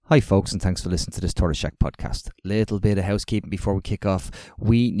Hi folks, and thanks for listening to this Tortoise Shack podcast. Little bit of housekeeping before we kick off.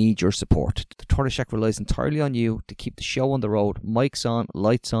 We need your support. The Tortoise Shack relies entirely on you to keep the show on the road, mics on,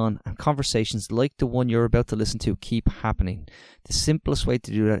 lights on, and conversations like the one you're about to listen to keep happening. The simplest way to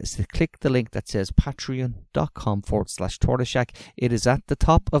do that is to click the link that says patreon.com/Tortoise Shack. It is at the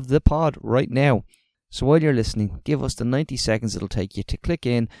top of the pod right now. So while you're listening, give us the 90 seconds it'll take you to click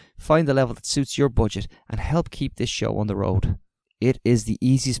in, find the level that suits your budget, and help keep this show on the road. It is the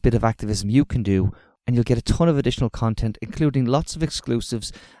easiest bit of activism you can do, and you'll get a ton of additional content, including lots of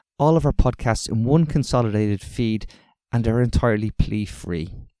exclusives, all of our podcasts in one consolidated feed, and they're entirely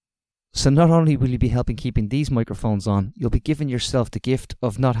plea-free. So not only will you be helping keeping these microphones on, you'll be giving yourself the gift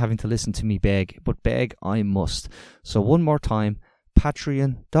of not having to listen to me beg, but beg I must. So one more time,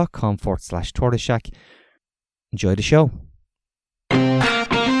 patreon.com/Tortoise Shack. Enjoy the show.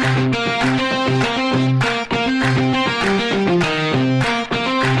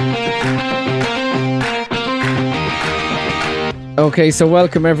 Okay, so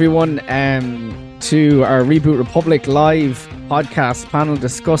welcome everyone to our Reboot Republic live podcast panel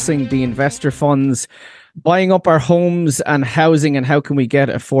discussing the investor funds buying up our homes and housing and how can we get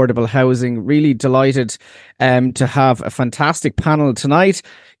affordable housing. Really delighted to have a fantastic panel tonight.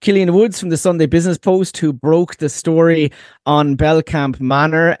 Killian Woods from the Sunday Business Post, who broke the story on Belcamp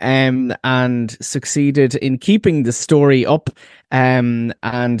Manor and succeeded in keeping the story up. And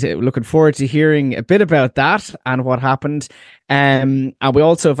looking forward to hearing a bit about that and what happened. And we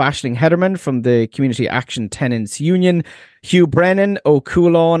also have Aisling Hederman from the Community Action Tenants Union, Hugh Brennan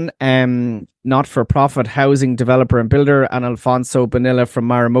O'Coulon, not-for-profit housing developer and builder, and Alfonso Bonilla from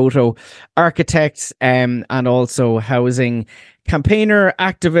Maramoto Architects, and also housing campaigner,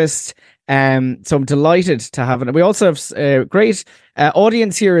 activist. So I'm delighted to have it. We also have a great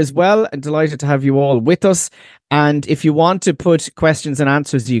audience here as well, and delighted to have you all with us. And if you want to put questions and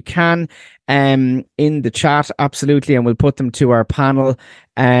answers, you can in the chat, absolutely, and we'll put them to our panel.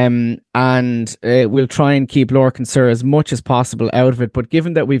 And we'll try and keep Lorcan Sir as much as possible out of it. But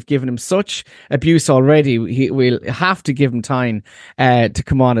given that we've given him such abuse already, we'll have to give him time to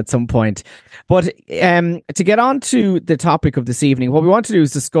come on at some point. But to get on to the topic of this evening, what we want to do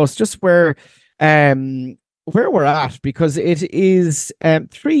is discuss just where we're at, because it is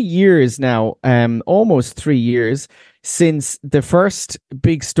 3 years now, almost 3 years since the first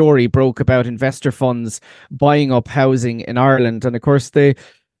big story broke about investor funds buying up housing in Ireland. And of course, the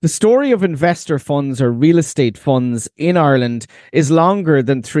story of investor funds or real estate funds in Ireland is longer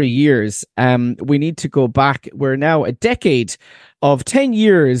than 3 years. We need to go back. We're now a decade of 10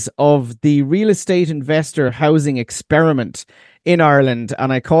 years of the real estate investor housing experiment in Ireland.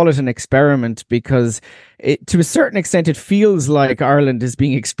 And I call it an experiment because to a certain extent, it feels like Ireland is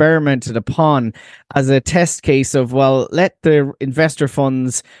being experimented upon as a test case of, well, let the investor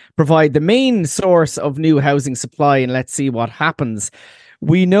funds provide the main source of new housing supply and let's see what happens.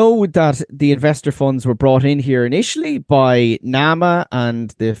 We know that the investor funds were brought in here initially by NAMA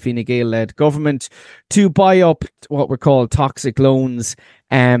and the Fine Gael-led government to buy up what were called toxic loans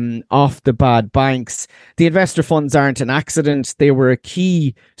off the bad banks. The investor funds aren't an accident. They were a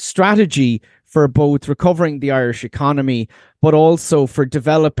key strategy for both recovering the Irish economy, but also for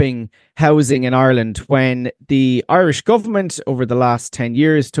developing housing in Ireland when the Irish government over the last 10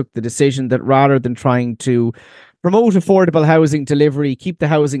 years took the decision that rather than trying to promote affordable housing delivery, keep the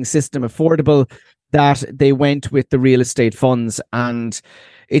housing system affordable, that they went with the real estate funds. And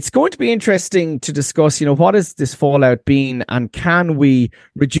it's going to be interesting to discuss, what has this fallout been and can we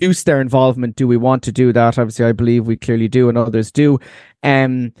reduce their involvement? Do we want to do that? Obviously, I believe we clearly do and others do.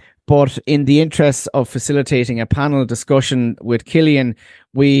 But in the interests of facilitating a panel discussion with Killian,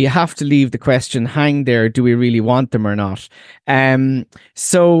 we have to leave the question hang there. Do we really want them or not?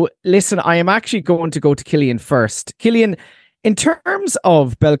 So listen, I am actually going to go to Killian first. Killian, in terms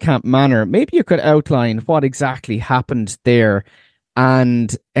of Belcamp Manor, maybe you could outline what exactly happened there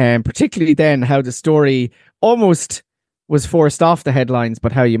and particularly then how the story almost was forced off the headlines,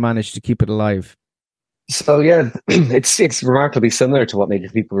 but how you managed to keep it alive. So yeah, it's remarkably similar to what maybe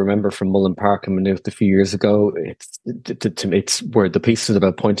people remember from Mullen Park and Maynooth a few years ago. It's where the piece is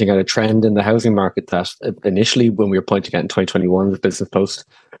about pointing out a trend in the housing market that initially, when we were pointing out in 2021 with Business Post,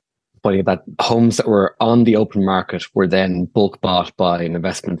 pointing out that homes that were on the open market were then bulk bought by an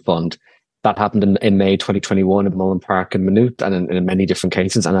investment fund. That happened in May 2021 at Mullen Park and Maynooth, and in many different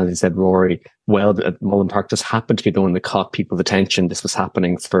cases. And as you said, Rory, Mullen Park just happened to be the one that caught people's attention. This was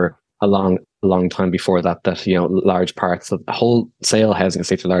happening for a long time before that large parts of the wholesale housing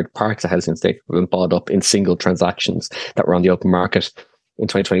estate, large parts of housing estate were bought up in single transactions that were on the open market. in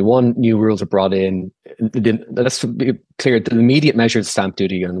 2021. New rules are brought in. Let's be clear, the immediate measure is stamp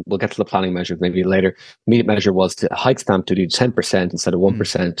duty, and we'll get to the planning measures maybe later. Immediate measure was to hike stamp duty to 10% instead of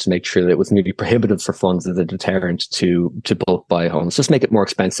 1% to make sure that it was maybe prohibitive for funds as a deterrent to bulk buy homes. Just make it more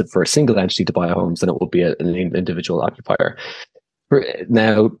expensive for a single entity to buy homes than it would be an individual occupier.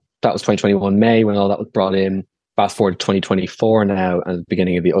 Now, that was 2021 May when all that was brought in. Fast forward to 2024 now, and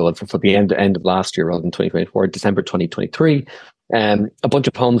beginning of for the end of last year rather than 2024, December 2023. A bunch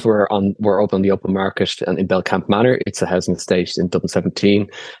of homes were open on the open market in Belcamp Manor. It's a housing estate in Dublin 17,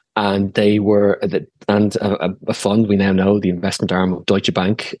 and they were a fund we now know, the investment arm of Deutsche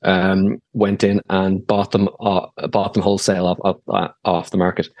Bank, went in and bought them wholesale off the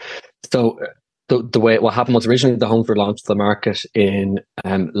market. So what happened was originally the homes were launched to the market in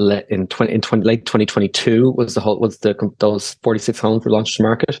late 2022. Those 46 homes were launched to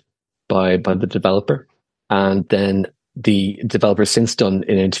market by the developer, and then the developer since done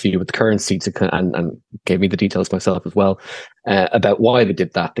an interview with the Currency and gave me the details myself as well about why they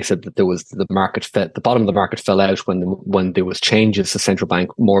did that. They said that the bottom of the market fell out when there was changes to central bank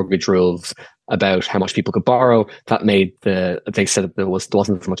mortgage rules about how much people could borrow. That made they said that there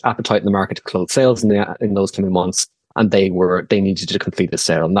wasn't as much appetite in the market to close sales in those coming months, and they needed to complete the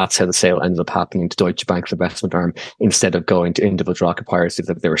sale, and that's how the sale ended up happening to Deutsche Bank's investment arm instead of going to individual occupiers.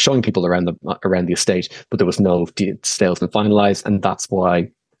 They were showing people around the estate, but there was no sales been finalised, and that's why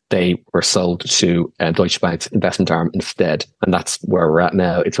they were sold to Deutsche Bank's investment arm instead. And that's where we're at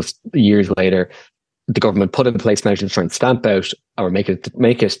now. It's just years later. The government put in place measures to try and stamp out or make it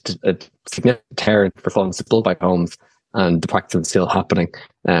a significant deterrent for funds to build back homes, and the practice is still happening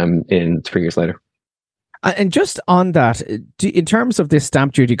in 3 years later. And just on that, in terms of this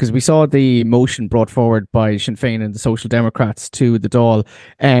stamp duty, because we saw the motion brought forward by Sinn Féin and the Social Democrats to the Dáil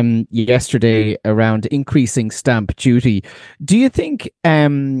yesterday around increasing stamp duty, do you think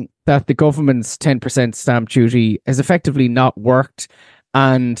that the government's 10% stamp duty has effectively not worked,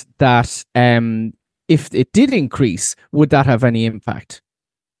 and that if it did increase, would that have any impact?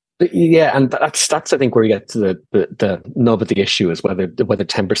 Yeah, and that's I think where you get to the nub of the issue is whether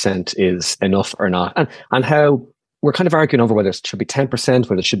 10% is enough or not, and how we're kind of arguing over whether it should be 10%,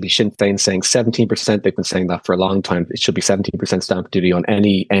 whether it should be Sinn Féin saying 17%. They've been saying that for a long time. It should be 17% stamp duty on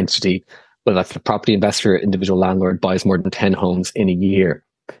any entity, whether that's the property investor, individual landlord buys more than 10 homes in a year.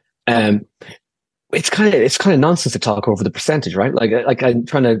 It's kind of nonsense to talk over the percentage, right? Like I'm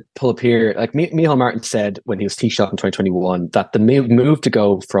trying to pull up here. Like Micheál Martin said when he was Taoiseach in 2021 that the move to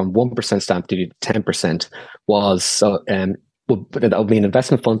go from 1% stamp duty to 10% was that would mean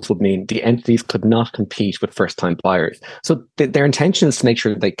investment funds would mean the entities could not compete with first-time buyers. So their intention is to make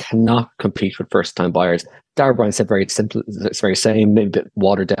sure that they cannot compete with first-time buyers. Darragh Bryan said very simple, it's very same, maybe a bit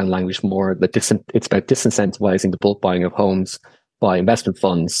watered down language more, that it's about disincentivizing the bulk buying of homes by investment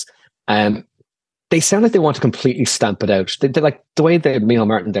funds. They sound like they want to completely stamp it out. They're like the way that Micheál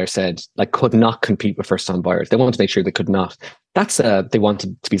Martin there said, like, could not compete with first-time buyers. They want to make sure they could not. They want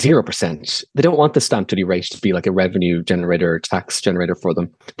it to be 0%. They don't want the stamp duty rate to be like a revenue generator or tax generator for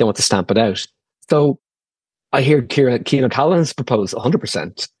them. They want to stamp it out. So I hear Ciarán O'Callaghan's propose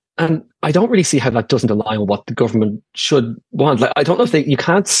 100%. And I don't really see how that doesn't align with what the government should want. Like, I don't know if you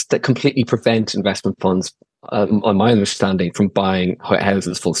can't completely prevent investment funds, on my understanding, from buying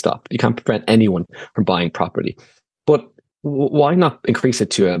houses full stop. You can't prevent anyone from buying property. But why not increase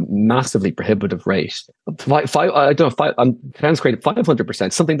it to a massively prohibitive rate? I don't know, sounds great,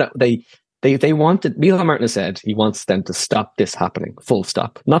 500%, something that they wanted. Micheál Martin said he wants them to stop this happening, full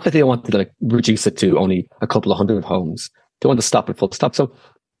stop. Not that they want to reduce it to only a couple of hundred homes. They want to stop it full stop. So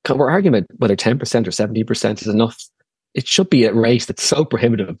we're arguing about whether 10% or 70% is enough. It should be a rate that's so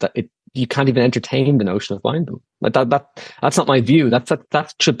prohibitive that you can't even entertain the notion of buying them. Like that's not my view. That's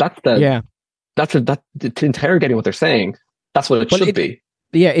interrogating what they're saying. That's what it should be.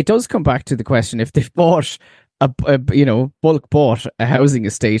 Yeah, it does come back to the question: if they've bought bulk bought a housing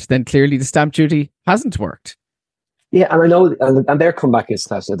estate, then clearly the stamp duty hasn't worked. Yeah, and I know, and their comeback is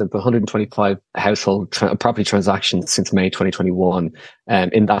that there have been 125 household property transactions since May 2021.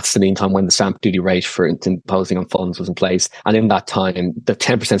 In that's the meantime when the stamp duty rate for imposing on funds was in place. And in that time, the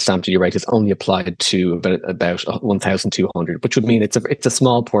 10% stamp duty rate is only applied to about 1,200, which would mean it's a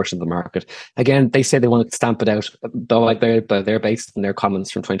small portion of the market. Again, they say they want to stamp it out, though they're based on their comments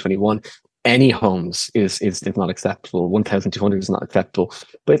from 2021. Any homes is not acceptable. 1,200 is not acceptable.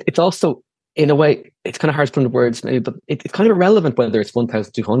 But it's also, in a way, it's kind of hard to put into words, maybe, but it's kind of irrelevant whether it's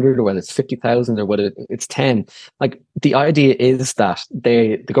 1,200 or whether it's 50,000 or whether it's 10. Like, the idea is that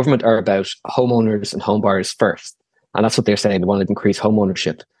the government are about homeowners and home buyers first. And that's what they're saying. They want to increase home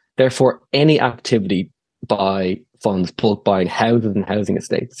ownership. Therefore, any activity by funds bulk buying houses and housing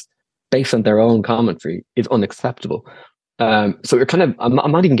estates based on their own commentary is unacceptable. So you're kind of,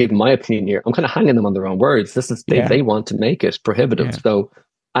 I'm not even giving my opinion here. I'm kind of hanging them on their own words. This is they want to make it prohibitive. Yeah. So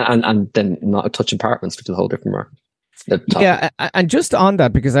and then not touch apartments, which is a whole different market. Yeah, and just on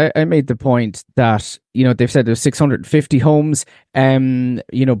that, because I made the point that, you know, they've said there's 650 homes,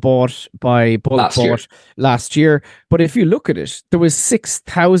 you know, bought by bulk last year. But if you look at it, there was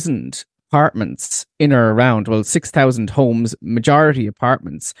 6,000 apartments in or around, 6,000 homes, majority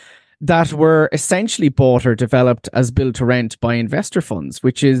apartments, that were essentially bought or developed as build to rent by investor funds,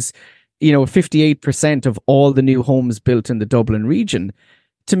 which is, you know, 58% of all the new homes built in the Dublin region.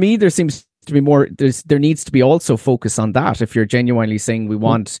 To me, there seems to be more, there needs to be also focus on that if you're genuinely saying we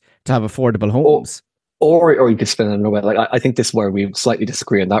want to have affordable homes. Or you could spin it another way. Like I think this is where we slightly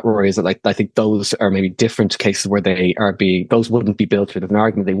disagree on that, Rory, is that like I think those are maybe different cases where those wouldn't be built, or there's an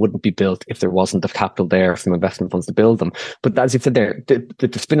argument they wouldn't be built if there wasn't the capital there from investment funds to build them. But as you said there,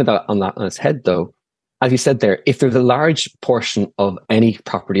 to spin it on its head though, as you said there, if there's a large portion of any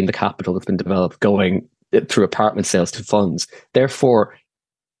property in the capital that's been developed going through apartment sales to funds, therefore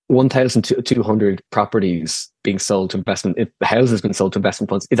 1,200 properties being sold to investment, if the houses been sold to investment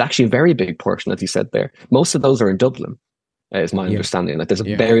funds, is actually a very big portion, as you said there. Most of those are in Dublin, is my understanding. Like there's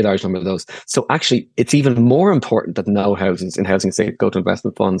a very large number of those. So actually, it's even more important that no houses in housing estate go to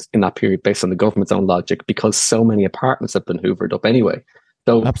investment funds in that period, based on the government's own logic, because so many apartments have been hoovered up anyway.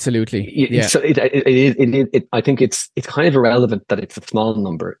 So absolutely, So I think it's kind of irrelevant that it's a small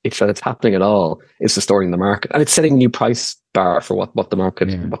number. It's that it's happening at all. It's distorting the market, and it's setting a new price bar for what the market,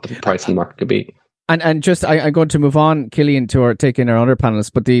 what the price in the market could be. And just I'm going to move on, Killian, to taking our other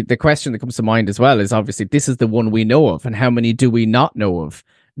panelists. But the question that comes to mind as well is obviously this is the one we know of, and how many do we not know of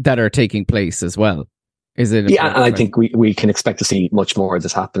that are taking place as well? Is it? Yeah, and I think we can expect to see much more of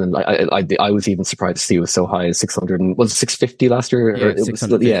this happen. And I was even surprised to see it was so high as 600, and was it 650 last year?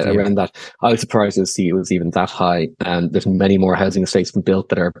 Yeah, around that. I was surprised to see it was even that high. And there's many more housing estates been built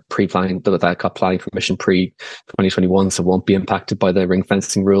that are pre-planning, that got planning permission pre-2021, so won't be impacted by the ring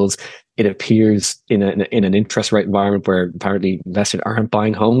fencing rules. It appears in an interest rate environment where apparently investors aren't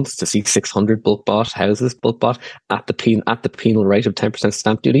buying homes, to see 600 houses bulk bought at the penal rate of 10%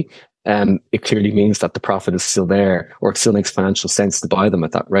 stamp duty. It clearly means that the profit is still there, or it still makes financial sense to buy them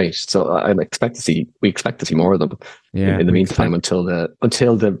at that rate. So we expect to see more of them in the meantime, until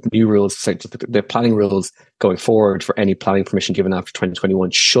the new rules, the planning rules going forward for any planning permission given after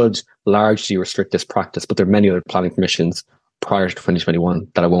 2021 should largely restrict this practice. But there are many other planning permissions prior to 2021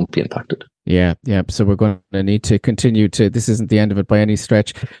 that won't be impacted. Yeah. So we're going to need to continue this isn't the end of it by any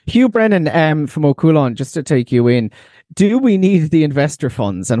stretch. Hugh Brennan from Ó Cualann, just to take you in, do we need the investor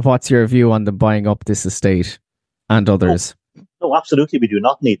funds, and what's your view on them buying up this estate and others? No, absolutely we do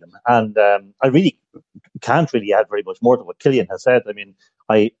not need them. And I really can't really add very much more to what Killian has said. I mean,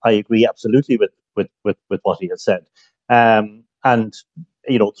 I agree absolutely with what he has said. And,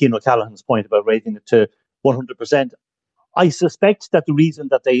 you know, Cian O'Callaghan's point about raising it to 100%, I suspect that the reason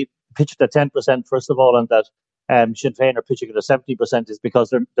that they pitched at 10%, first of all, and that Sinn Féin are pitching it at 70% is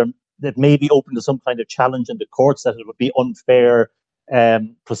because it may be open to some kind of challenge in the courts, that it would be unfair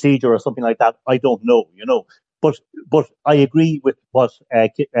procedure or something like that. I don't know, you know. But I agree with what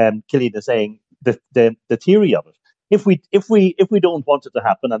Killian is saying, the theory of it. If we don't want it to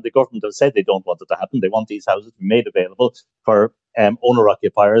happen, and the government have said they don't want it to happen, they want these houses to be made available for owner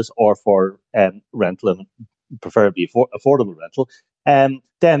occupiers or for rental, and preferably affordable rental,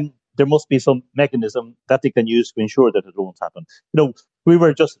 then there must be some mechanism that they can use to ensure that it won't happen. You know, we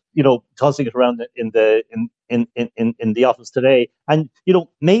were just, you know, tossing it around in the office today, and you know,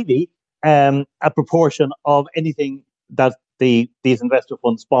 maybe a proportion of anything that these investor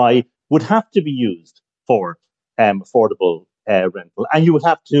funds buy would have to be used for affordable rental, and you would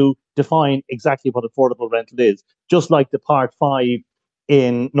have to define exactly what affordable rental is, just like the Part 5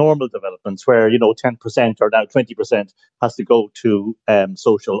 in normal developments, where, you know, 10% or now 20% has to go to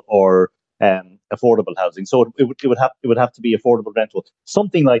social or affordable housing. So it would have to be affordable rental,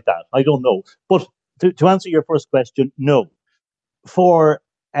 something like that. I don't know, but to answer your first question, no. For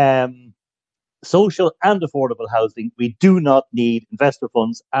social and affordable housing, we do not need investor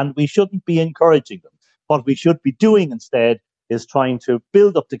funds, and we shouldn't be encouraging them. What we should be doing instead is trying to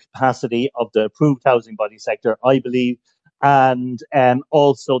build up the capacity of the approved housing body sector, I believe, and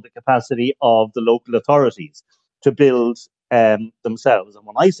also the capacity of the local authorities to build themselves. And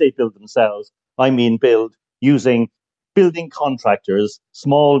when I say build themselves, I mean build using building contractors,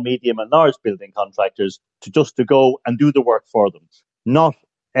 small, medium, and large building contractors, to go and do the work for them, not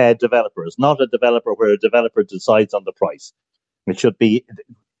developers, not a developer where a developer decides on the price. It should be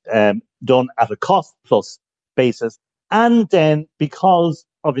done at a cost plus basis. And then because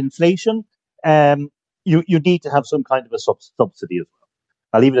of inflation, you need to have some kind of a subsidy as well.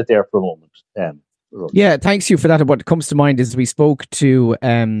 I'll leave it there for a moment. Yeah, thanks you for that. What comes to mind is we spoke to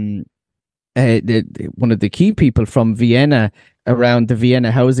one of the key people from Vienna around the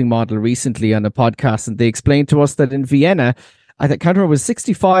Vienna housing model recently on a podcast, and they explained to us that in Vienna, I think it was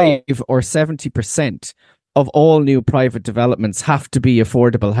 65 or 70% of all new private developments have to be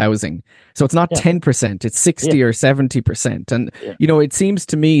affordable housing. So it's not 10%, it's 60 or 70%. And, it seems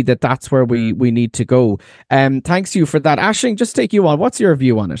to me that that's where we need to go. Thanks you for that. Aisling, just take you on. What's your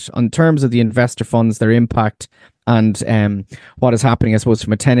view on it, on terms of the investor funds, their impact, and what is happening, I suppose,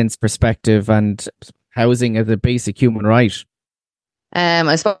 from a tenant's perspective and housing as a basic human right?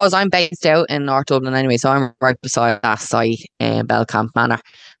 I suppose I'm based out in North Dublin anyway, so I'm right beside that site in Belcamp Manor.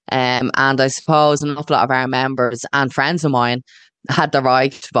 And I suppose an awful lot of our members and friends of mine had the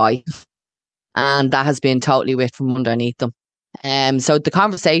right to buy, and that has been totally whipped from underneath them. So the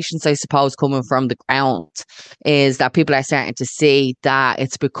conversations, I suppose, coming from the ground is that people are starting to see that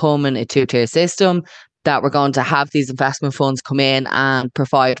it's becoming a two-tier system, that we're going to have these investment funds come in and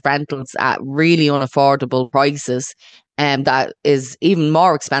provide rentals at really unaffordable prices, and that is even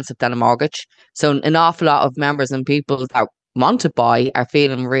more expensive than a mortgage. So an awful lot of members and people that want to buy are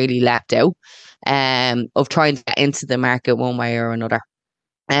feeling really left out of trying to get into the market one way or another.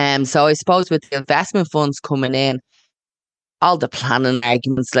 So I suppose with the investment funds coming in, all the planning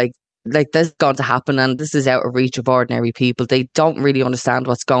arguments like this is going to happen, and this is out of reach of ordinary people. They don't really understand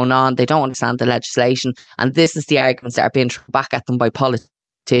what's going on. They don't understand the legislation, and this is the arguments that are being thrown back at them by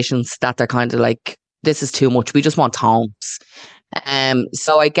politicians, that they're kind of like, this is too much. We just want homes.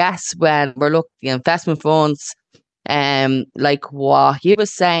 So I guess when we're looking at investment funds, like what he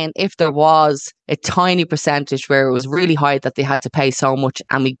was saying, if there was a tiny percentage where it was really high that they had to pay so much,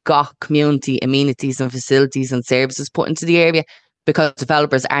 and we got community amenities and facilities and services put into the area, because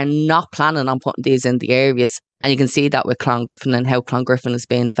developers are not planning on putting these in the areas, and you can see that with Clongriffin and how Clongriffin is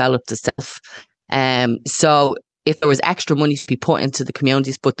being developed itself. So if there was extra money to be put into the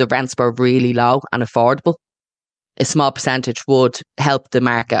communities, but the rents were really low and affordable, a small percentage would help the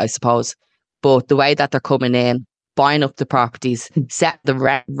market, I suppose. But the way that they're coming in, buying up the properties, set the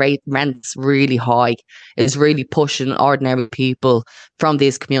rents really high, is really pushing ordinary people from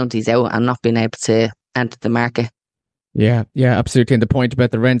these communities out and not being able to enter the market. Yeah, absolutely. And the point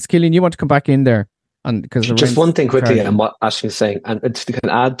about the rents, Cillian, you want to come back in there? Because just one thing quickly on what Aisling is saying, and it can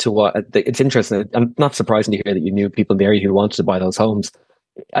add to what it's interesting. I'm not surprised to hear that you knew people in the area who wanted to buy those homes.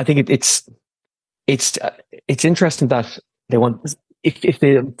 I think it's interesting that they want. If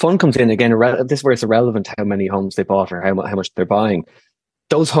the fund comes in again, this is where it's irrelevant how many homes they bought or how much they're buying.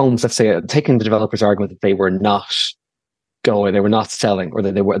 Those homes, let's say, taking the developer's argument that they were not selling, or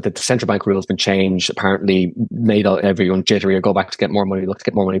that the central bank rule has been changed, apparently made everyone jittery or go back to get more money, look to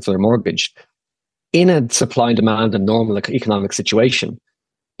get more money for their mortgage. In a supply and demand and normal economic situation,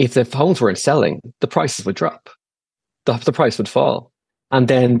 if the homes weren't selling, the prices would drop, the price would fall, and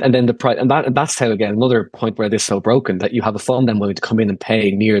then the price, and that's how, again, another point where this is so broken, that you have a fund then willing to come in and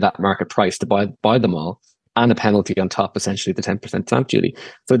pay near that market price to buy them all, and a penalty on top, essentially the 10% stamp duty.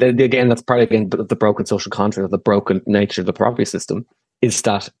 So again, that's part of the broken social contract, of the broken nature of the property system, is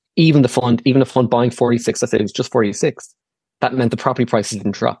that even a fund buying 46, let's say it was just 46, that meant the property prices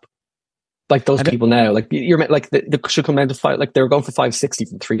didn't drop. Like those people now, like they should come down to five. Like they were going for 560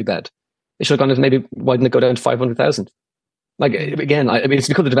 for the 3-bed. It should have gone to maybe, why didn't it go down to 500,000? Like again, I mean, it's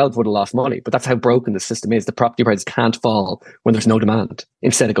because the developer would have lost money, but that's how broken the system is. The property prices can't fall when there's no demand.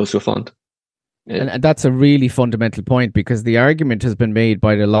 Instead, it goes to a fund. Yeah. And that's a really fundamental point, because the argument has been made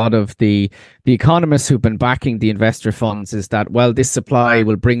by a lot of the economists who've been backing the investor funds, is that, well, this supply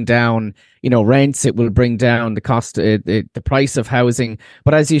will bring down, rents, it will bring down the cost, the price of housing.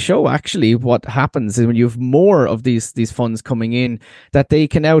 But as you show, actually, what happens is when you have more of these funds coming in, that they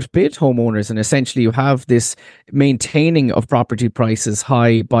can outbid homeowners, and essentially you have this maintaining of property prices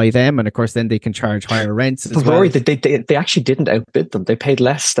high by them, and of course then they can charge higher rents as well. Rory, they actually didn't outbid them. They paid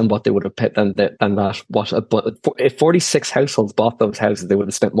less than what they would have paid than that. But if 46 households bought those houses, they would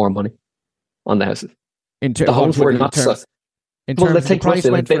have spent more money on the houses. The homes were not so. Well, let's take price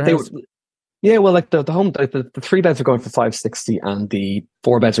went for house. Yeah, well, like the home, the 3-beds are going for 560, and the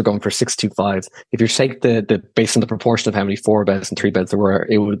 4-beds are going for 625. If you take the based on the proportion of how many 4-beds and 3-beds there were,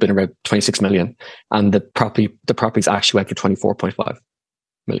 it would have been around 26 million, and the properties actually went for 24.5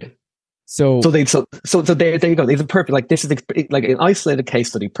 million. So there you go. It's a perfect, like, this is like an isolated case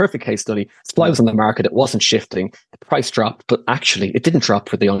study, perfect case study. Supply was on the market, it wasn't shifting, the price dropped, but actually it didn't drop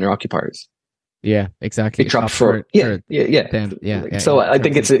for the owner occupiers. Yeah, exactly. It dropped for them. Yeah. So I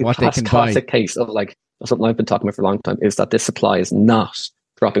think it's a classic case of, like, something I've been talking about for a long time, is that this supply is not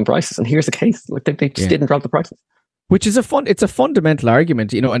dropping prices. And here's the case. Like they just didn't drop the prices. Which is it's a fundamental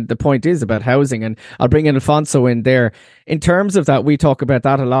argument, and the point is about housing, and I'll bring in Alfonso in there. In terms of that, we talk about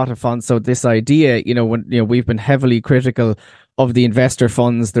that a lot, Alfonso, this idea, when, we've been heavily critical of the investor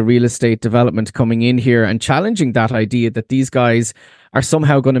funds, the real estate development coming in here and challenging that idea that these guys are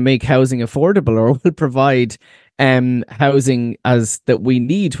somehow going to make housing affordable or will provide housing as that we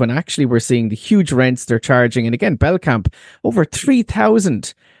need, when actually we're seeing the huge rents they're charging. And again, Belcamp, over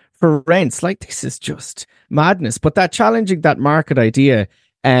 3,000 for rents. Like, this is just madness. But that challenging that market idea,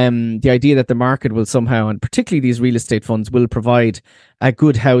 the idea that the market will somehow, and particularly these real estate funds, will provide a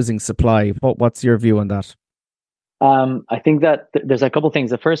good housing supply. What's your view on that? I think that there's a couple of things.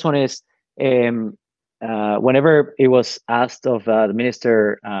 The first one is whenever it was asked of the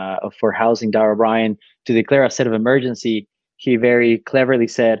Minister for Housing, Darragh O'Brien, to declare a state of emergency, he very cleverly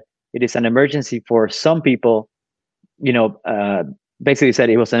said it is an emergency for some people. Basically said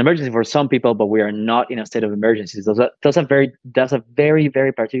it was an emergency for some people, but we are not in a state of emergency. That's a very,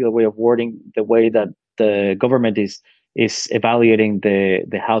 very particular way of wording the way that the government is evaluating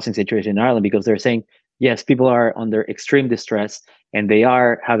the housing situation in Ireland, because they're saying, yes, people are under extreme distress and they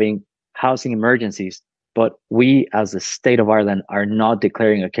are having housing emergencies, but we as the state of Ireland are not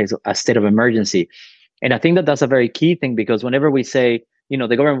declaring a state of emergency. And I think that that's a very key thing, because whenever we say,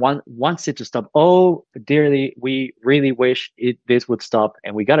 the government wants it to stop. Oh, dearly, we really wish this would stop,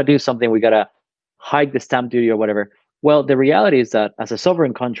 and we got to do something. We got to hike the stamp duty or whatever. Well, the reality is that as a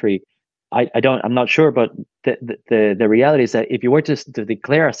sovereign country, I'm not sure, but the reality is that if you were to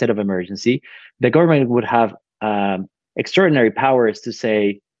declare a state of emergency, the government would have extraordinary powers to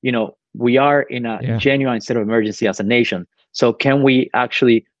say, we are in a genuine state of emergency as a nation. So can we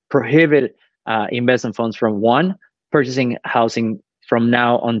actually prohibit investment funds from purchasing housing from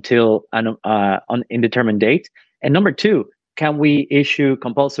now until an indeterminate date? And number two, can we issue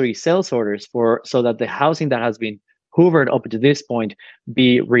compulsory sales orders so that the housing that has been hoovered up to this point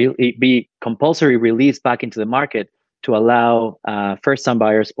be compulsory released back into the market to allow first-time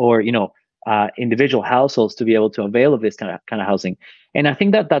buyers or individual households to be able to avail of this kind of housing? And I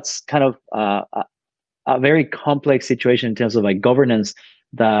think that that's kind of a very complex situation in terms of like governance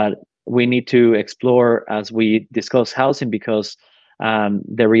that we need to explore as we discuss housing, because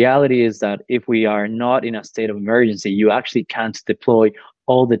the reality is that if we are not in a state of emergency, you actually can't deploy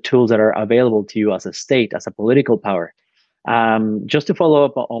all the tools that are available to you as a state, as a political power. Just to follow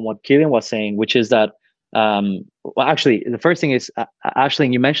up on what Cillian was saying, which is that, actually, the first thing is,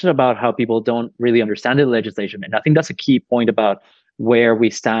 Aisling, you mentioned about how people don't really understand the legislation. And I think that's a key point about where we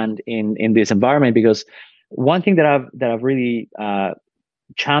stand in this environment, because one thing that I've really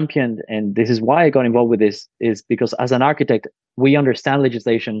championed, and this is why I got involved with this, is because as an architect, we understand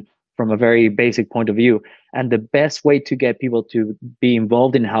legislation from a very basic point of view. And the best way to get people to be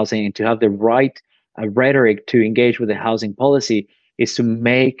involved in housing and to have the right rhetoric to engage with the housing policy is to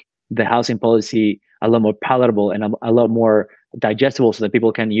make the housing policy a lot more palatable and a lot more digestible, so that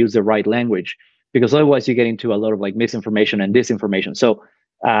people can use the right language. Because otherwise you get into a lot of like misinformation and disinformation. So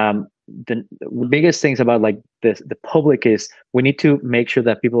the biggest things about like the public is we need to make sure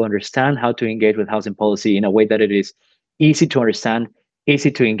that people understand how to engage with housing policy in a way that it is easy to understand,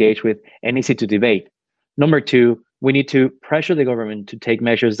 easy to engage with, and easy to debate. Number two, we need to pressure the government to take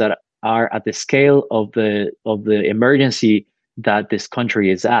measures that are at the scale of the emergency that this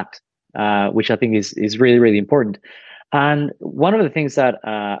country is at, which I think is really, really important. And one of the things that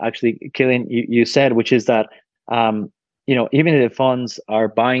actually, Cillian, you said, which is that even if the funds are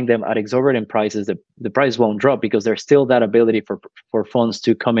buying them at exorbitant prices, the price won't drop, because there's still that ability for funds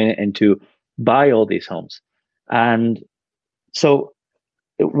to come in and to buy all these homes. And so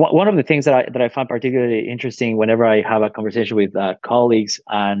one of the things that I find particularly interesting whenever I have a conversation with colleagues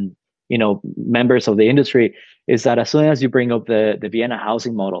and members of the industry is that as soon as you bring up the Vienna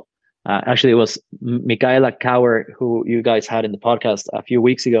housing model, actually it was Michaela Kauer who you guys had in the podcast a few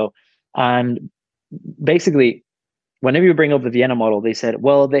weeks ago, and basically whenever you bring up the Vienna model, they said,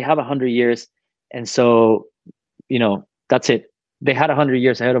 well, they have 100 years, and so that's it. They had 100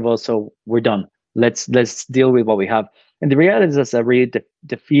 years ahead of us, so we're done. Let's deal with what we have. And the reality is that's a really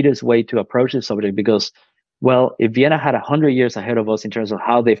defeatist way to approach this subject, because, well, if Vienna had 100 years ahead of us in terms of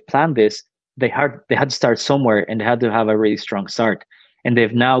how they've planned this, they had to start somewhere, and they had to have a really strong start. And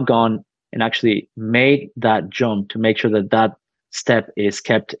they've now gone and actually made that jump to make sure that step is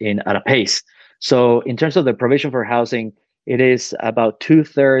kept at a pace. So in terms of the provision for housing, it is about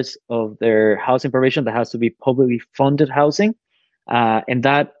 2/3 of their housing provision that has to be publicly funded housing. And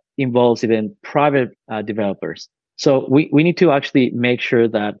that involves even private developers. So we need to actually make sure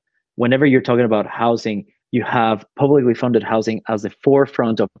that whenever you're talking about housing, you have publicly funded housing as the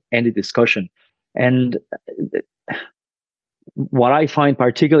forefront of any discussion. And what I find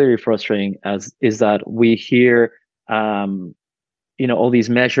particularly frustrating is that we hear, all these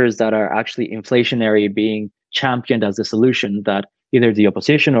measures that are actually inflationary being championed as a solution that either the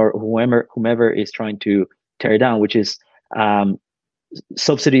opposition or whomever is trying to tear down, which is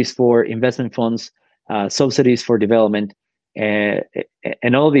subsidies for investment funds, subsidies for development,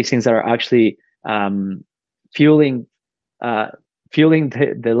 and all these things that are actually fueling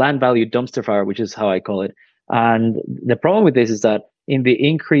the land value dumpster fire, which is how I call it. And the problem with this is that in the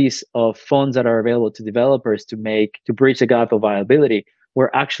increase of funds that are available to developers to bridge the gap of viability,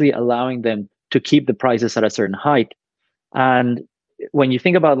 we're actually allowing them to keep the prices at a certain height. And when you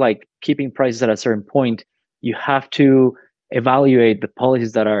think about like keeping prices at a certain point, you have to evaluate the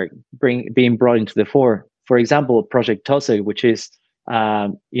policies that are being brought into the fore. For example, Project TOSA, which is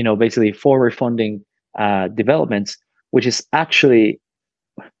basically forward funding developments, which is actually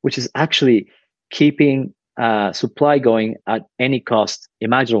keeping supply going at any cost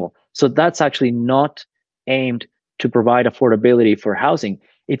imaginable. So that's actually not aimed to provide affordability for housing.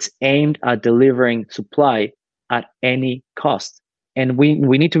 It's aimed at delivering supply at any cost. And we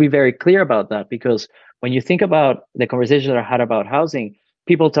need to be very clear about that, because when you think about the conversations that are had about housing,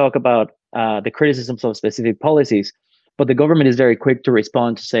 people talk about the criticisms of specific policies, but the government is very quick to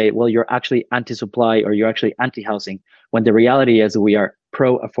respond to say, well, you're actually anti-supply or you're actually anti-housing, when the reality is we are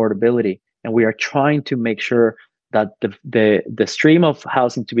pro-affordability. And we are trying to make sure that the stream of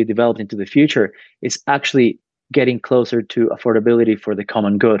housing to be developed into the future is actually getting closer to affordability for the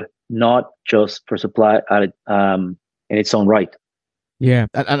common good, not just for supply in its own right. Yeah,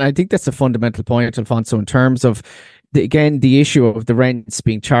 and I think that's a fundamental point, Alfonso, in terms of the issue of the rents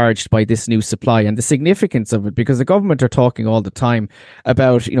being charged by this new supply and the significance of it, because the government are talking all the time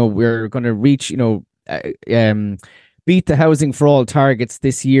about, we're going to reach, beat the housing for all targets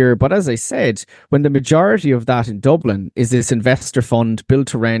this year. But as I said, when the majority of that in Dublin is this investor fund built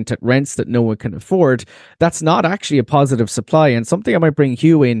to rent at rents that no one can afford, that's not actually a positive supply. And something I might bring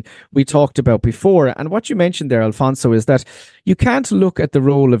Hugh in, we talked about before. And what you mentioned there, Alfonso, is that you can't look at the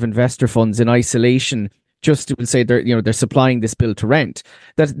role of investor funds in isolation just to say they're supplying this build to rent,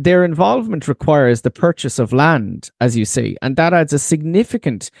 that their involvement requires the purchase of land, as you say, and that adds a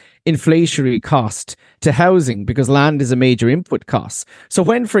significant inflationary cost to housing because land is a major input cost. So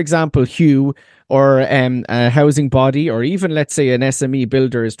when, for example, Hugh or a housing body or even, let's say, an SME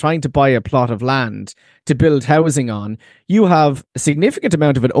builder is trying to buy a plot of land to build housing on, you have a significant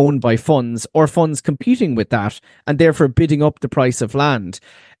amount of it owned by funds or funds competing with that and therefore bidding up the price of land.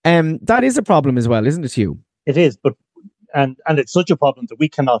 That is a problem as well, isn't it, Hugh? It is, but and it's such a problem that we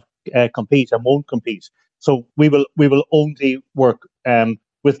cannot compete and won't compete. So we will only work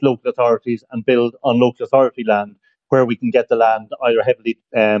with local authorities and build on local authority land where we can get the land either heavily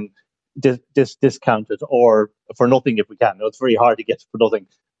discounted or for nothing if we can. No, it's very hard to get for nothing,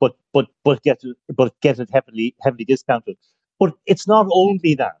 but get it heavily discounted. But it's not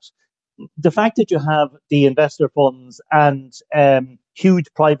only that. The fact that you have the investor funds and huge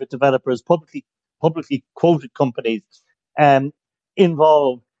private developers, publicly quoted companies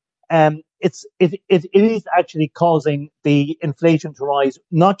involved, it is actually causing the inflation to rise,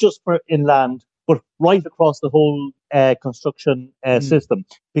 not just for inland, but right across the whole construction system.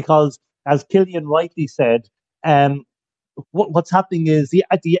 Because, as Killian rightly said, what's happening is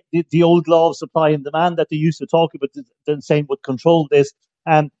the old law of supply and demand that they used to talk about, saying would control this,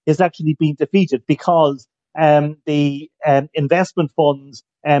 is actually being defeated because the investment funds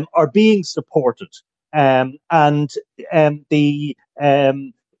are being supported, and the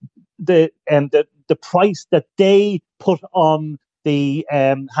price that they put on the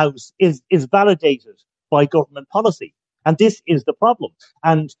house is validated by government policy, and this is the problem.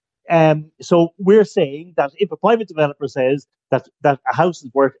 And so we're saying that if a private developer says that a house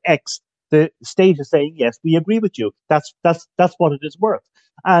is worth X, the state is saying, yes, we agree with you. That's what it is worth.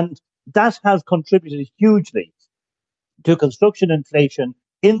 And that has contributed hugely to construction inflation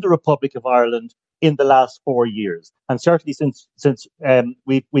in the Republic of Ireland in the last 4 years, and certainly since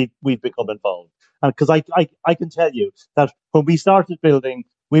we've become involved. And because I can tell you that when we started building,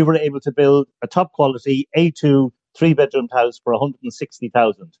 we were able to build a top quality A2 3-bedroom house for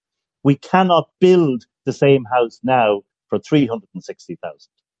 160,000. We cannot build the same house now for 360,000.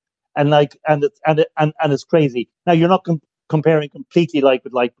 And it's crazy. Now you're not comparing completely like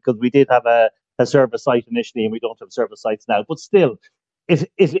with like, because we did have a service site initially and we don't have service sites now, but still it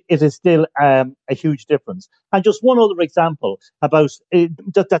is still a huge difference. And just one other example about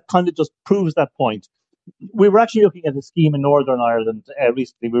that kind of just proves that point. we were actually looking at a scheme in Northern Ireland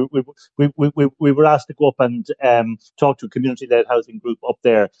recently. We were asked to go up and talk to a community-led housing group up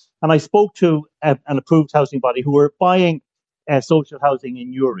there. And I spoke to an approved housing body who were buying social housing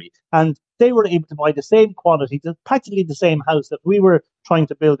in Newry. And they were able to buy the same quantity, practically the same house that we were trying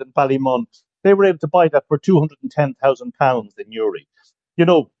to build in Ballymun. They were able to buy that for £210,000 in Newry. You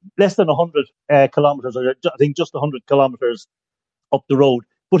know, less than 100 kilometres, or I think just 100 kilometres up the road,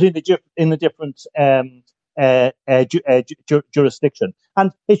 but in a different jurisdiction.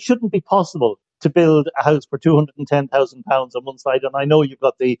 And it shouldn't be possible to build a house for £210,000 on one side. And I know you've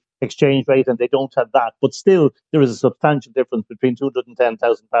got the exchange rate and they don't have that, but still there is a substantial difference between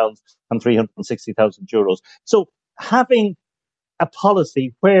 £210,000 and €360,000. So having a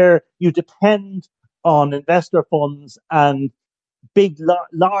policy where you depend on investor funds and big,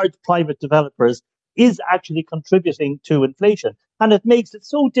 large private developers is actually contributing to inflation. And it makes it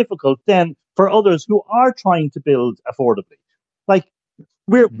so difficult then for others who are trying to build affordably. Like,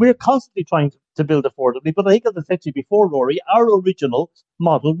 we're constantly trying to build affordably, but I think, as I said to you before, Rory, our original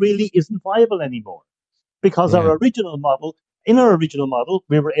model really isn't viable anymore. Because in our original model,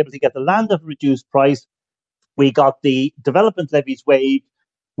 we were able to get the land at a reduced price. We got the development levies waived.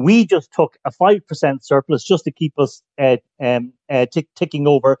 We just took a 5% surplus just to keep us ticking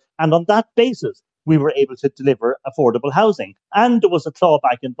over. And on that basis, we were able to deliver affordable housing. And there was a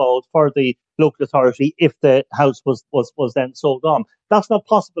clawback involved for the local authority if the house was then sold on. That's not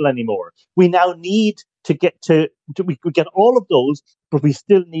possible anymore. We now need to get we could get all of those, but we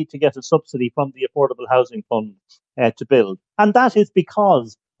still need to get a subsidy from the Affordable Housing Fund to build. And that is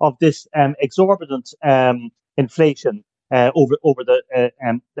because of this exorbitant inflation over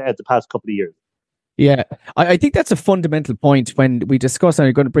the past couple of years. Yeah, I think that's a fundamental point when we discuss, and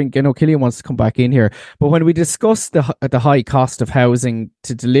I'm going to bring, Cillian wants to come back in here, but when we discuss the high cost of housing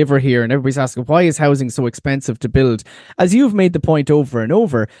to deliver here, and everybody's asking, why is housing so expensive to build? As you've made the point over and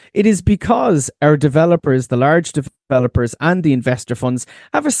over, it is because our developers, the large developers and the investor funds,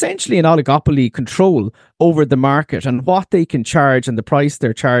 have essentially an oligopoly control over the market, and what they can charge and the price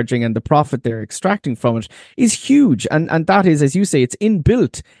they're charging and the profit they're extracting from it is huge. And that is, as you say, it's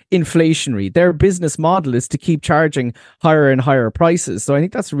inbuilt inflationary. Their business model is to keep charging higher and higher prices. So I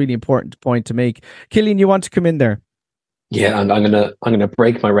think that's a really important point to make. Cillian, you want to come in there? Yeah, and I'm gonna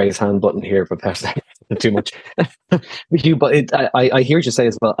break my raise hand button here, but perhaps too much. But I hear you say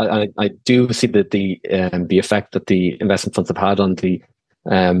as well. I do see the effect that the investment funds have had on the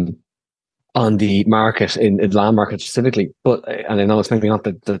market, in land market specifically. But and I know it's maybe not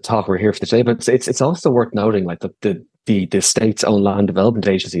the talk we're here for today, but it's also worth noting, like, the state's own land development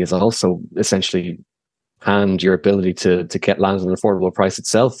agency is also essentially hand your ability to get land at an affordable price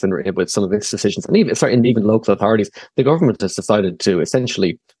itself, and with some of its decisions, and even local authorities. The government has decided to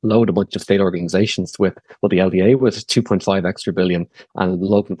essentially load a bunch of state organisations with, well, the LDA with 2.5 extra billion, and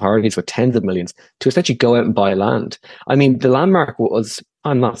local authorities with tens of millions to essentially go out and buy land. I mean, the land market was,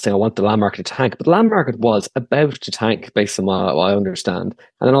 I'm not saying I want the land market to tank, but the land market was about to tank based on what I understand.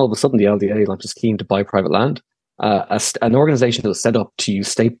 And then all of a sudden the LDA launched a scheme to buy private land. An organisation that was set up to use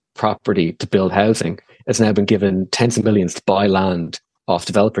state property to build housing has now been given tens of millions to buy land off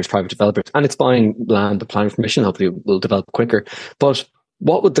developers, private developers, and it's buying land with planning permission. Hopefully it will develop quicker. But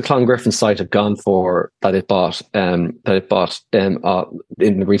what would the Clongriffin site have gone for that it bought in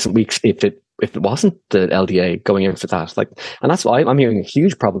the recent weeks if it wasn't the LDA going in for that? Like, and that's why I'm hearing a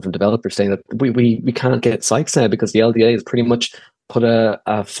huge problem from developers saying that we can't get sites now because the LDA has pretty much put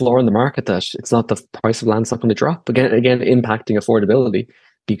a floor in the market that it's not, the price of land's not going to drop. Again, impacting affordability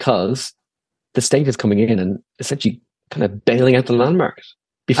because the state is coming in and essentially kind of bailing out the land market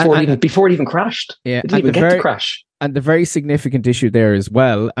before it even crashed. Yeah, it didn't even get to crash. And the very significant issue there as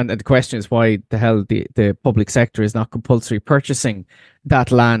well, and the question is why the hell the public sector is not compulsory purchasing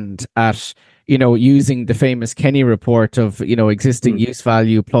that land at, using the famous Kenny report of, existing use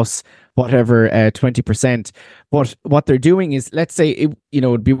value plus whatever 20%. But what they're doing is, let's say,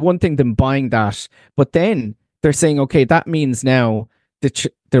 it'd be one thing them buying that, but then they're saying, okay, that means now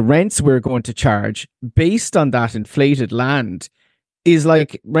the rents we're going to charge based on that inflated land is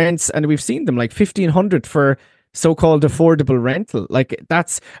like rents, and we've seen them like 1,500 for so-called affordable rental. Like,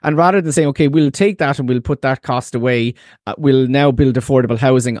 that's, and rather than saying, okay, we'll take that and we'll put that cost away, we'll now build affordable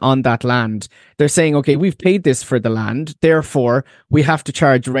housing on that land, they're saying, okay, we've paid this for the land, therefore we have to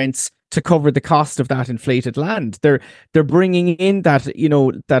charge rents to cover the cost of that inflated land. They're bringing in that,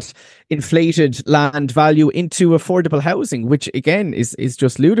 that inflated land value into affordable housing, which again is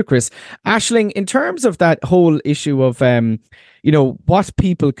just ludicrous. Aisling, in terms of that whole issue of what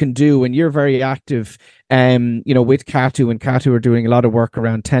people can do, and you're very active with CATU, and CATU are doing a lot of work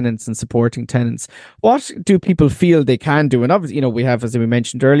around tenants and supporting tenants. What do people feel they can do? And obviously, we have, as we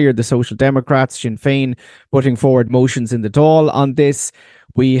mentioned earlier, the Social Democrats, Sinn Féin, putting forward motions in the Dáil on this.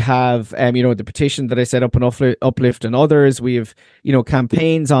 We have, the petition that I set up on Uplift and others. We have,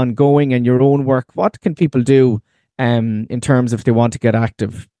 campaigns ongoing and your own work. What can people do in terms of if they want to get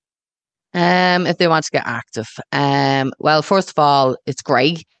active? If they want to get active, well, first of all, it's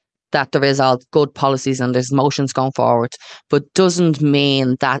great that there is all good policies and there's motions going forward, but doesn't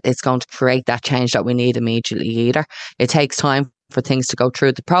mean that it's going to create that change that we need immediately either. It takes time for things to go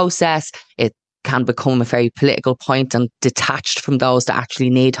through the process. It can become a very political point and detached from those that actually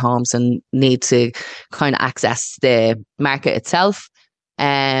need homes and need to kind of access the market itself.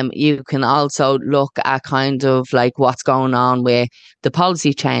 You can also look at kind of like what's going on with the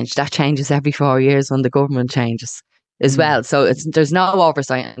policy change. That changes every 4 years when the government changes as well. So there's no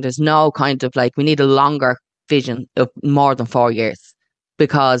oversight and there's no kind of like, we need a longer vision of more than 4 years,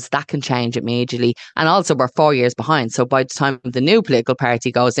 because that can change immediately. And also we're 4 years behind. So by the time the new political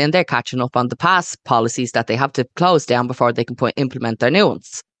party goes in, they're catching up on the past policies that they have to close down before they can implement their new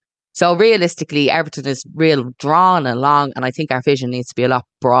ones. So realistically, everything is real drawn along, and I think our vision needs to be a lot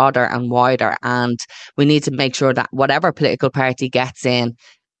broader and wider, and we need to make sure that whatever political party gets in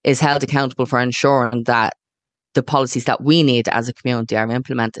is held accountable for ensuring that the policies that we need as a community are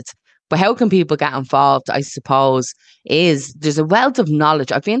implemented. But how can people get involved, I suppose, is there's a wealth of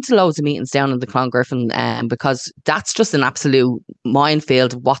knowledge. I've been to loads of meetings down in the Clongriffin because that's just an absolute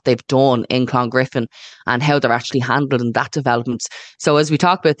minefield of what they've done in Clongriffin and how they're actually handling that development. So as we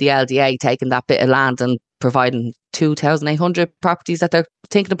talk about the LDA taking that bit of land and providing 2,800 properties that they're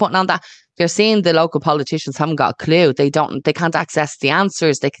thinking of putting on that, they're seeing the local politicians haven't got a clue. They can't access the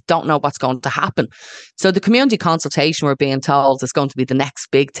answers. They don't know what's going to happen. So the community consultation, we're being told, is going to be the next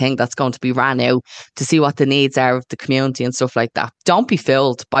big thing that's going to be ran out to see what the needs are of the community and stuff like that. Don't be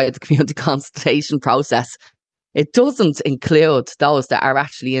fooled by the community consultation process. It doesn't include those that are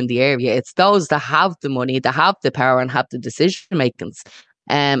actually in the area. It's those that have the money, that have the power and have the decision makings.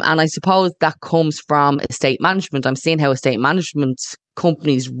 And I suppose that comes from estate management. I'm seeing how estate management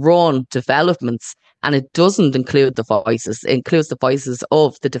companies run developments, and it doesn't include the voices. It includes the voices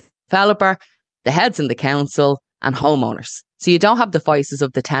of the developer, the heads in the council, and homeowners. So you don't have the voices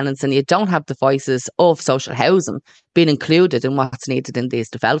of the tenants and you don't have the voices of social housing being included in what's needed in these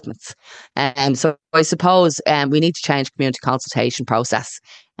developments. So I suppose we need to change community consultation process,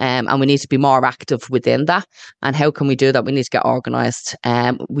 and we need to be more active within that. And how can we do that? We need to get organised.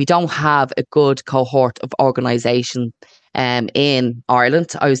 We don't have a good cohort of organisation in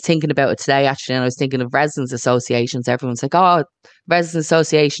Ireland. I was thinking about it today actually, and I was thinking of residents associations. Everyone's like, oh, residents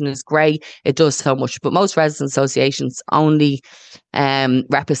association is great, it does so much, but most residents associations only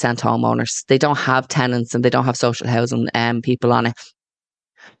represent homeowners. They don't have tenants and they don't have social housing people on it.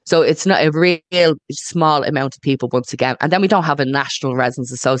 So it's not a real small amount of people once again. And then we don't have a national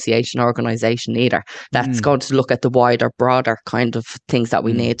residents association organisation either that's going to look at the wider, broader kind of things that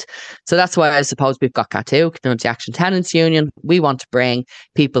we need. So that's why I suppose we've got CATU, Community Action Tenants Union. We want to bring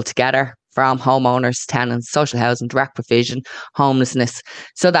people together from homeowners, tenants, social housing, direct provision, homelessness,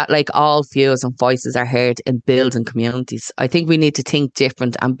 so that like all views and voices are heard in building communities. I think we need to think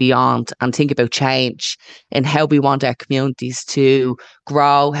different and beyond and think about change in how we want our communities to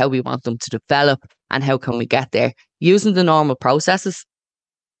grow, how we want them to develop, and how can we get there. Using the normal processes,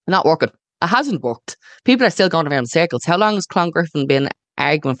 not working. It hasn't worked. People are still going around in circles. How long has Clongriffin been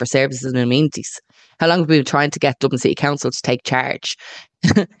arguing for services and amenities? How long have we been trying to get Dublin City Council to take charge?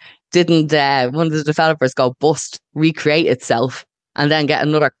 Didn't one of the developers go bust, recreate itself, and then get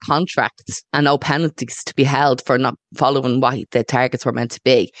another contract and no penalties to be held for not following what the targets were meant to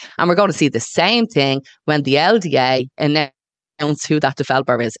be? And we're going to see the same thing when the LDA announce who that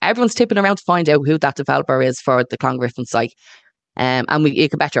developer is. Everyone's tipping around to find out who that developer is for the Clongriffin site. And you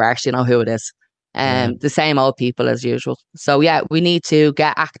can bet your arse you know who it is. The same old people as usual. So yeah, we need to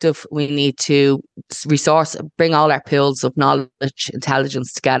get active. We need to bring all our pools of knowledge,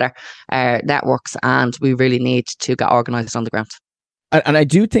 intelligence together, our networks, and we really need to get organised on the ground. And I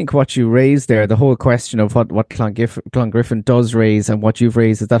do think what you raised there, the whole question of what Clongriffin does raise and what you've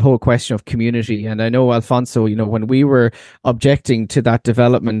raised, is that whole question of community. And I know, Alfonso, when we were objecting to that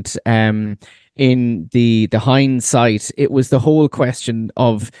development, in the hindsight, it was the whole question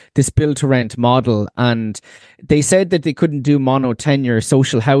of this build to rent model, and they said that they couldn't do mono-tenure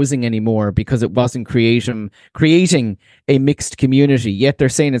social housing anymore because it wasn't creating a mixed community. Yet they're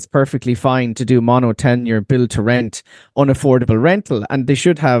saying it's perfectly fine to do mono-tenure build to rent unaffordable rental, and they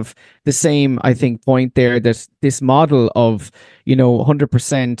should have the same, I think, point there, that this model of,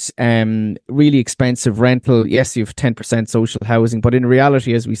 100% really expensive rental. Yes, you have 10% social housing, but in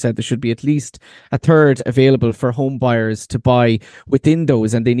reality, as we said, there should be at least a third available for home buyers to buy within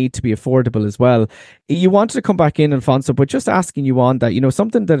those, and they need to be affordable as well. You wanted to come back in, Alfonso, but just asking you on that,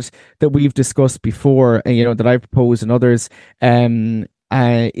 something that we've discussed before, and that I've proposed and others,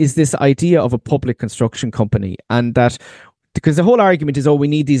 is this idea of a public construction company, and that, because the whole argument is, we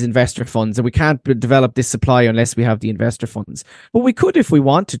need these investor funds and we can't develop this supply unless we have the investor funds. But we could, if we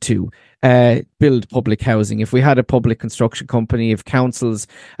wanted to, build public housing. If we had a public construction company, if councils,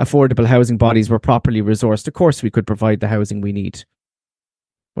 affordable housing bodies were properly resourced, of course we could provide the housing we need.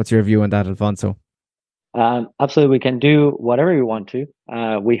 What's your view on that, Alfonso? Absolutely, we can do whatever we want to.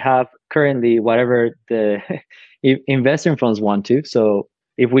 We have currently whatever the investor funds want to. So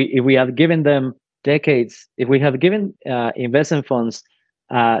if we have given them decades, if we have given investment funds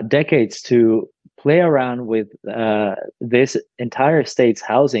decades to play around with this entire state's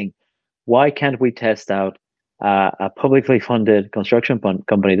housing, why can't we test out a publicly funded construction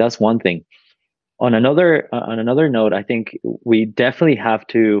company? That's one thing. On another note, I think we definitely have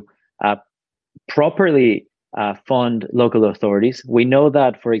to properly fund local authorities. We know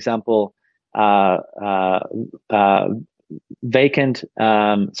that, for example,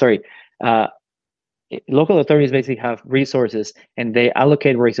 local authorities basically have resources and they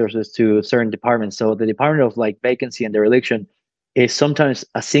allocate resources to certain departments. So the Department of Vacancy and Dereliction is sometimes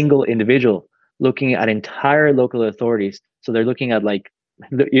a single individual looking at entire local authorities. So they're looking at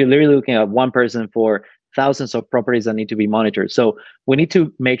you're literally looking at one person for thousands of properties that need to be monitored. So we need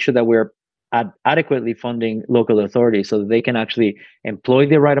to make sure that we're adequately funding local authorities so that they can actually employ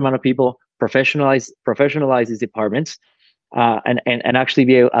the right amount of people, professionalize these departments, and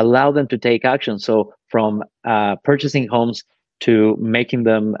actually allow them to take action. So from purchasing homes to making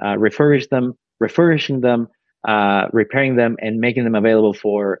them, refurbishing them, repairing them, and making them available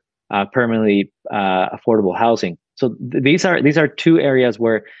for permanently affordable housing. So these are two areas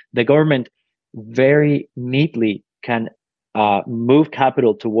where the government very neatly can move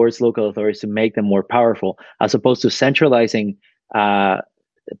capital towards local authorities to make them more powerful, as opposed to centralizing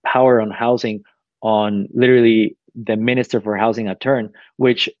power on housing on literally the Minister for Housing at turn,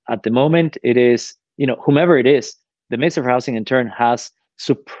 which at the moment it is, whomever it is, the Minister for Housing in turn has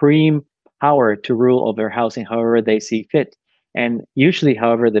supreme power to rule over housing however they see fit. And usually,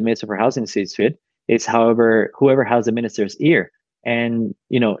 however, the Minister for Housing sees fit is whoever has the minister's ear. And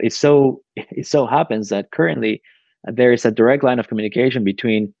it so happens that currently there is a direct line of communication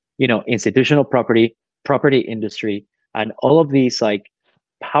between institutional property industry, and all of these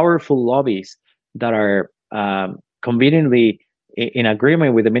powerful lobbies that are conveniently in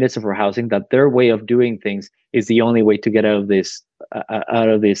agreement with the Minister for Housing that their way of doing things is the only way to get out of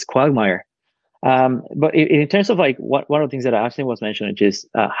this quagmire. But in terms of one of the things that Ashley was mentioning, which is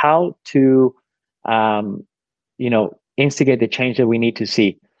how to instigate the change that we need to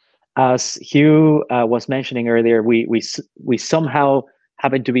see. As Hugh was mentioning earlier, we somehow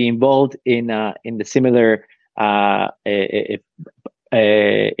happen to be involved in the similar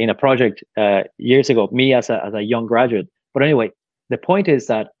in a project years ago. Me as a young graduate, but anyway, the point is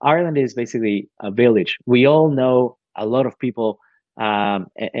that Ireland is basically a village. We all know a lot of people,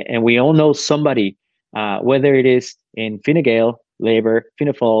 and we all know somebody, whether it is in Fine Gael, Labour,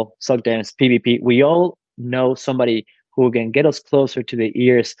 Fianna Fáil, Sinn Féin, PVP. We all know somebody who can get us closer to the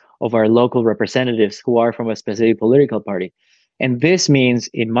ears of our local representatives who are from a specific political party. And this means,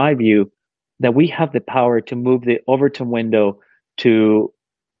 in my view, that we have the power to move the Overton window to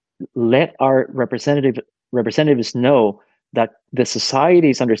let our representatives know that the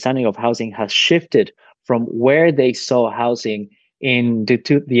society's understanding of housing has shifted from where they saw housing in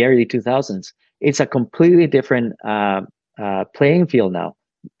the early 2000s. It's a completely different playing field now.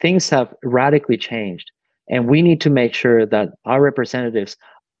 Things have radically changed. And we need to make sure that our representatives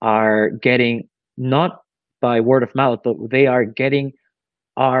are getting, not by word of mouth, but they are getting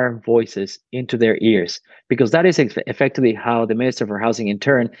our voices into their ears, because that is effectively how the Minister for Housing in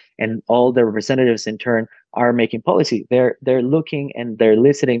turn and all the representatives in turn are making policy. They're looking and they're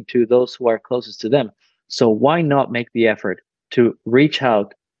listening to those who are closest to them. So why not make the effort to reach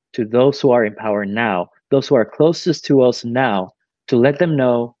out to those who are in power now, those who are closest to us now, to let them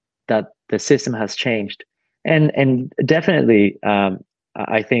know that the system has changed. And definitely,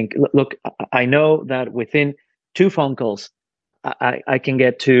 I think, look, I know that within 2 phone calls, I can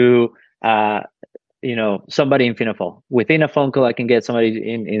get to somebody in Fianna Fáil. Within a phone call, I can get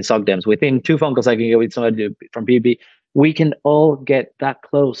somebody in Sinn Féin. Within 2 phone calls, I can get with somebody from PB. We can all get that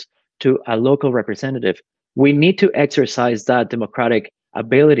close to a local representative. We need to exercise that democratic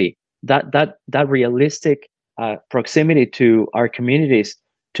ability, that realistic proximity to our communities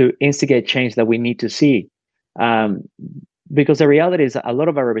to instigate change that we need to see. Because the reality is a lot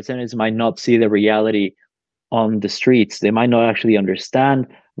of our representatives might not see the reality on the streets. They might not actually understand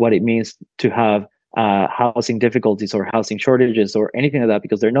what it means to have housing difficulties or housing shortages or anything like that,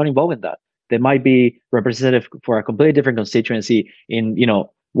 because they're not involved in that. They might be representative for a completely different constituency in,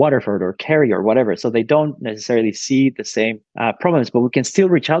 Waterford or Kerry or whatever. So they don't necessarily see the same problems, but we can still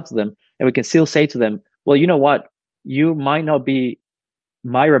reach out to them and we can still say to them, well, you know what? You might not be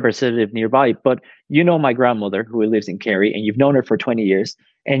my representative nearby, but you know my grandmother who lives in Kerry and you've known her for 20 years,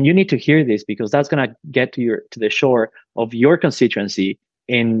 and you need to hear this because that's going to get to the shore of your constituency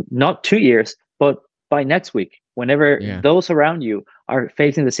in not 2 years, but by next week, whenever those around you are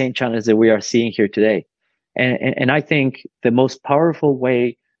facing the same challenges that we are seeing here today. And I think the most powerful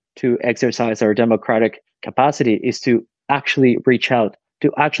way to exercise our democratic capacity is to actually reach out, to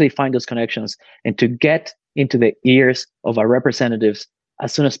actually find those connections, and to get into the ears of our representatives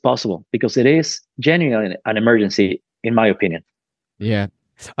as soon as possible, because it is genuinely an emergency, in my opinion. Yeah,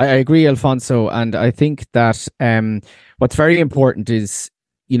 I agree, Alfonso. And I think that what's very important is,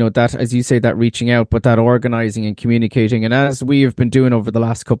 that, as you say, that reaching out, but that organizing and communicating. And as we have been doing over the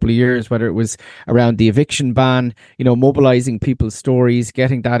last couple of years, whether it was around the eviction ban, mobilizing people's stories,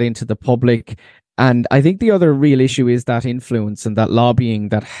 getting that into the public. And I think the other real issue is that influence and that lobbying,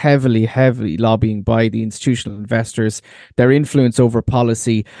 that heavily lobbying by the institutional investors, their influence over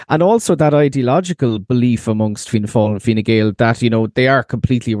policy, and also that ideological belief amongst Fianna Fáil and Fine Gael that, they are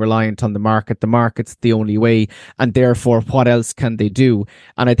completely reliant on the market. The market's the only way, and therefore what else can they do?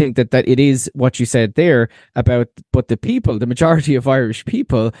 And I think that it is what you said there about, but the people, the majority of Irish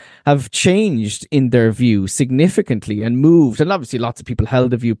people have changed in their view significantly and moved. And obviously lots of people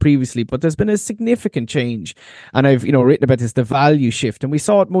held a view previously, but there's been a significant change. And I've written about this, the value shift, and we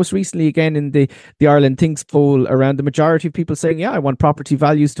saw it most recently again in the Ireland Thinks poll, around the majority of people saying, I want property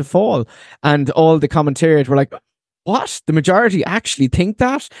values to fall, and all the commentariat were like, what? The majority actually think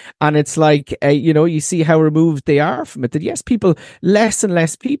that? And it's like, you see how removed they are from it. That yes, less and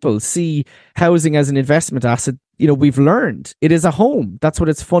less people see housing as an investment asset. We've learned it is a home. That's what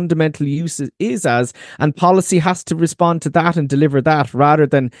its fundamental use is as, and policy has to respond to that and deliver that, rather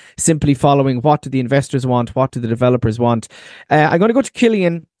than simply following what do the investors want, what do the developers want. I'm going to go to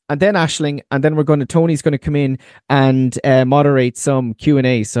Killian and then Aisling, and then Tony's going to come in and moderate some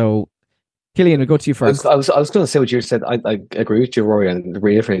Q&A. So Killian, we'll go to you first. I was going to say what you said. I agree with you, Rory, and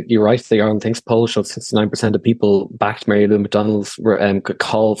reiterate. You're right. The Ireland Thinks poll showed 69% of people backed Mary Lou McDonald's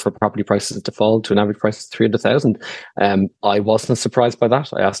call for property prices to fall to an average price of 300,000. I wasn't surprised by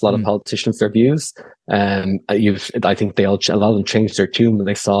that. I asked a lot of politicians their views. I think a lot of them changed their tune when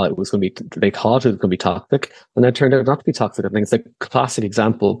they saw it was going to be. They thought it was going to be toxic, and it turned out not to be toxic. I think it's a classic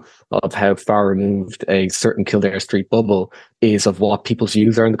example of how far removed a certain Kildare Street bubble is of what people's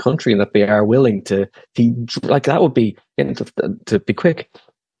views are in the country, and that they are willing to that would be, to be quick,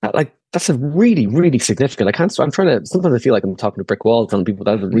 that's a really, really significant. Sometimes I feel like I'm talking to brick walls, telling people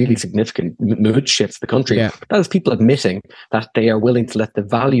that is a really significant mood shift for the country. Yeah. That is people admitting that they are willing to let the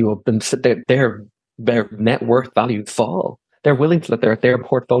value of them, their net worth value fall. They're willing to let their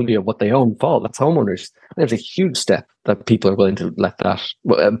portfolio of what they own fall. That's homeowners. There's a huge step that people are willing to let that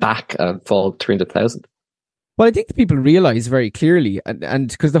back and fall 300,000. Well, I think the people realize very clearly, and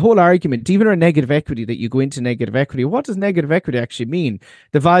because the whole argument, even our negative equity, that you go into negative equity, what does negative equity actually mean?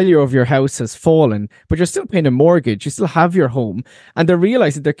 The value of your house has fallen, but you're still paying a mortgage. You still have your home, and they're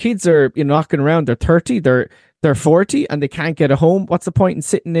realizing their kids are knocking around. They're 30, they're 40, and they can't get a home. What's the point in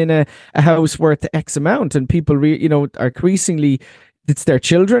sitting in a house worth X amount? And people, are increasingly, it's their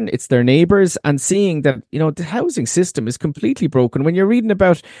children, it's their neighbors, and seeing that, the housing system is completely broken. When you're reading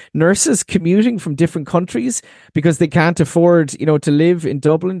about nurses commuting from different countries because they can't afford, to live in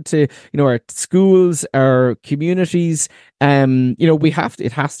Dublin, to, our schools, our communities,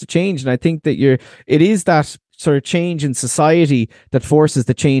 it has to change. And I think that it is that sort of change in society that forces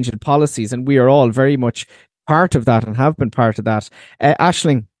the change in policies. And we are all very much part of that and have been part of that.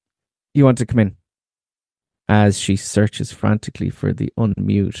 Aisling, you want to come in? As she searches frantically for the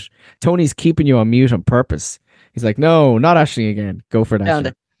unmute. Tony's keeping you on mute on purpose. He's like, no, not Aisling again. Go for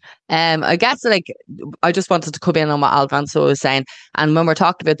that. I guess I just wanted to come in on what Alfonso was saying. And when we're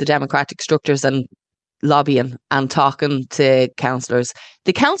talking about the democratic structures and lobbying and talking to councillors.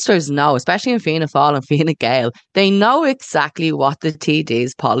 The councillors know, especially in Fianna Fáil and Fianna Gael, they know exactly what the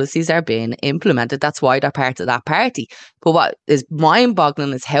TD's policies are being implemented. That's why they're part of that party. But what is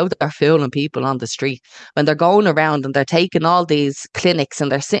mind-boggling is how they're fooling people on the street when they're going around and they're taking all these clinics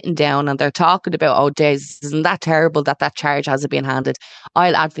and they're sitting down and they're talking about, oh, days, isn't that terrible that charge hasn't been handed?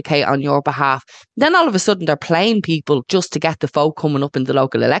 I'll advocate on your behalf. Then all of a sudden they're playing people just to get the vote coming up in the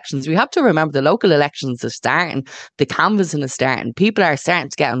local elections. We have to remember the local elections are starting, the canvassing is starting, people are starting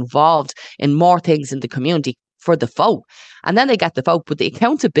to get involved in more things in the community for the vote. And then they get the vote, but the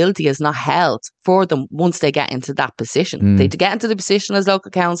accountability is not held for them once they get into that position. They get into the position as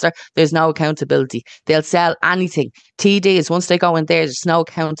local councillor, there's no accountability. They'll sell anything. TDs, once they go in there's no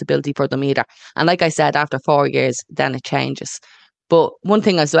accountability for them either. And like I said, after 4 years, then it changes. But one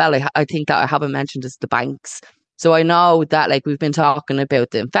thing as well, I think that I haven't mentioned is the banks. So I know that, like, we've been talking about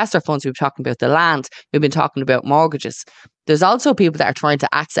the investor funds, we've been talking about the land, we've been talking about mortgages. There's also people that are trying to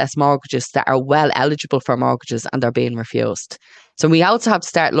access mortgages that are well eligible for mortgages and they're being refused. So we also have to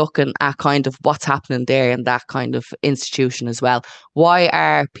start looking at kind of what's happening there in that kind of institution as well. Why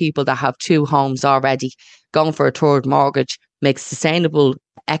are people that have 2 homes already going for a third mortgage, make sustainable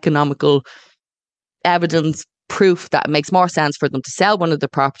economical evidence, proof that it makes more sense for them to sell one of the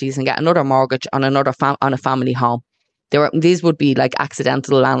properties and get another mortgage on another on a family home? These would be like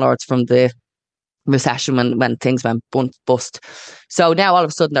accidental landlords from the recession when things went bust. So now all of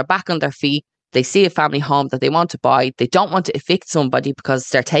a sudden they're back on their feet. They see a family home that they want to buy. They don't want to evict somebody because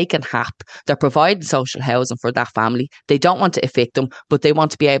they're taking HAP. They're providing social housing for that family. They don't want to evict them, but they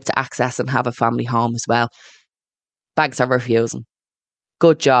want to be able to access and have a family home as well. Banks are refusing.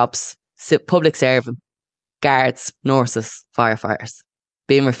 Good jobs, public servant, guards, nurses, firefighters,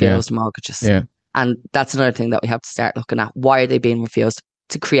 being refused mortgages. Yeah. And that's another thing that we have to start looking at. Why are they being refused?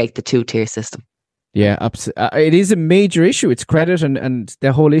 To create the 2-tier system. Yeah, it is a major issue. It's credit, and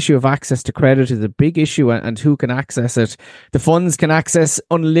the whole issue of access to credit is a big issue, and who can access it. The funds can access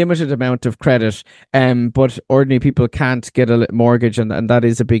unlimited amount of credit, but ordinary people can't get a mortgage, and that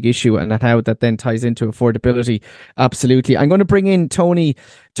is a big issue, and how that then ties into affordability. Absolutely. I'm going to bring in Tony.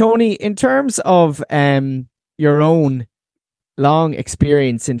 Tony, in terms of your own long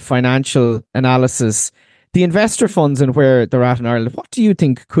experience in financial analysis, the investor funds and where they're at in Ireland, what do you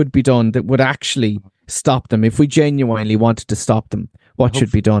think could be done that would actually stop them? If we genuinely wanted to stop them, what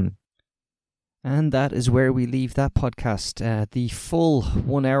should be done? And that is where we leave that podcast. The full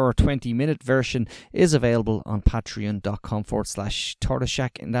 1 hour, 20-minute version is available on patreon.com/Tortoise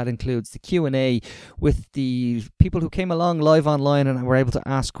Shack, and that includes the Q&A with the people who came along live online and were able to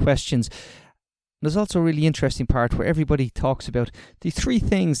ask questions. There's also a really interesting part where everybody talks about the 3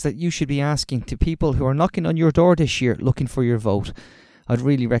 things that you should be asking to people who are knocking on your door this year looking for your vote. I'd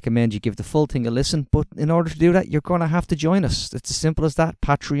really recommend you give the full thing a listen, but in order to do that, you're going to have to join us. It's as simple as that,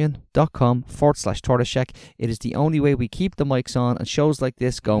 patreon.com/Tortoise Shack. It is the only way we keep the mics on and shows like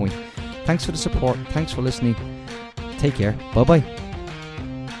this going. Thanks for the support. Thanks for listening. Take care. Bye-bye.